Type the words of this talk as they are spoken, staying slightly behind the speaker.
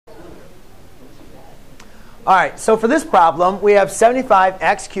All right, so for this problem, we have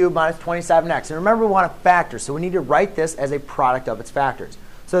 75x cubed minus 27x. And remember, we want a factor, so we need to write this as a product of its factors.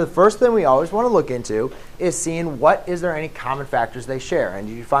 So the first thing we always want to look into is seeing what is there any common factors they share. And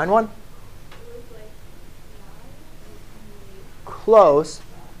did you find one? Close,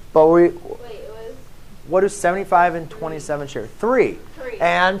 but what do 75 and 27 share? 3.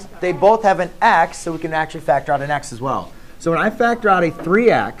 And they both have an x, so we can actually factor out an x as well. So when I factor out a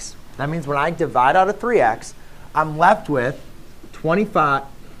 3x, that means when I divide out a 3x, I'm left with 25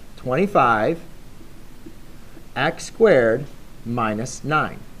 x squared minus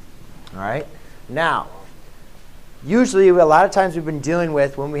 9. All right? Now, usually a lot of times we've been dealing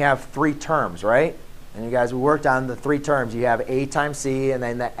with when we have 3 terms, right? And you guys, we worked on the 3 terms. You have a times c, and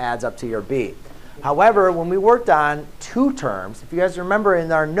then that adds up to your b. However, when we worked on 2 terms, if you guys remember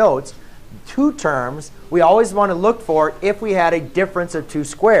in our notes, 2 terms, we always want to look for if we had a difference of 2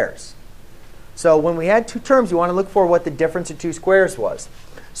 squares. So when we had 2 terms, you want to look for what the difference of 2 squares was.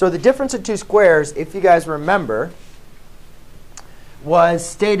 So the difference of 2 squares, if you guys remember, was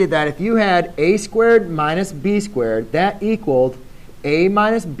stated that if you had a squared minus b squared, that equaled a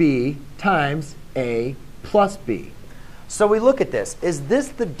minus b times a plus b. So we look at this. Is this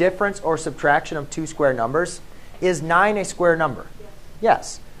the difference or subtraction of 2 square numbers? Is 9 a square number?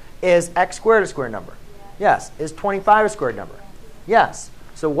 Yes. Is x squared a square number? Yes. Is 25 a square number? Yes.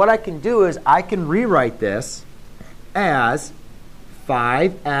 So what I can do is I can rewrite this as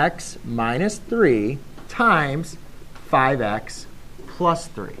 5x minus 3 times 5x plus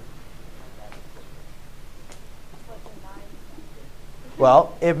 3.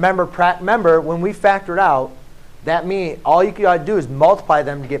 Well, remember when we factored out, that means all you got to do is multiply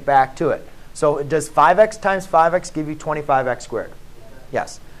them to get back to it. So does 5x times 5x give you 25x squared?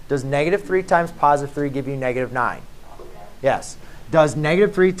 Yes. Does negative 3 times positive 3 give you negative 9? Yes. Does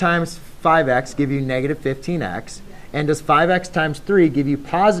negative 3 times 5x give you negative 15x? And does 5x times 3 give you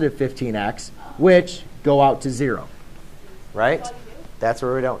positive 15x, which go out to 0? Right? That's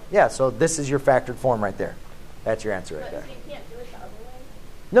where we don't. Yeah, so this is your factored form right there. That's your answer right there. You can't do it the other way?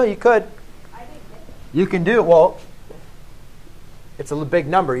 No, you could. You can do it. Well, it's a big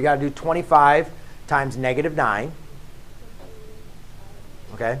number. You got to do 25 times negative 9.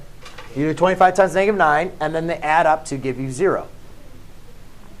 Okay? You do 25 times negative 9, and then they add up to give you 0.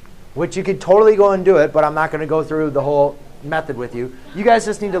 Which you could totally go and do it, but I'm not going to go through the whole method with you. You guys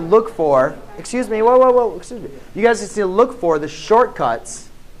just need to look for, excuse me, excuse me. You guys just need to look for the shortcuts.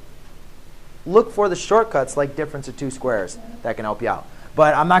 Look for the shortcuts like difference of 2 squares. That can help you out.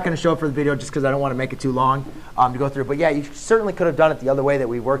 But I'm not going to show it for the video just because I don't want to make it too long to go through. But yeah, you certainly could have done it the other way that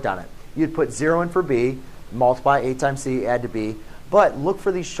we worked on it. You'd put 0 in for b, multiply a times c, add to b. But look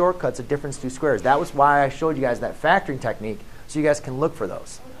for these shortcuts of difference of 2 squares. That was why I showed you guys that factoring technique, so you guys can look for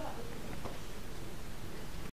those.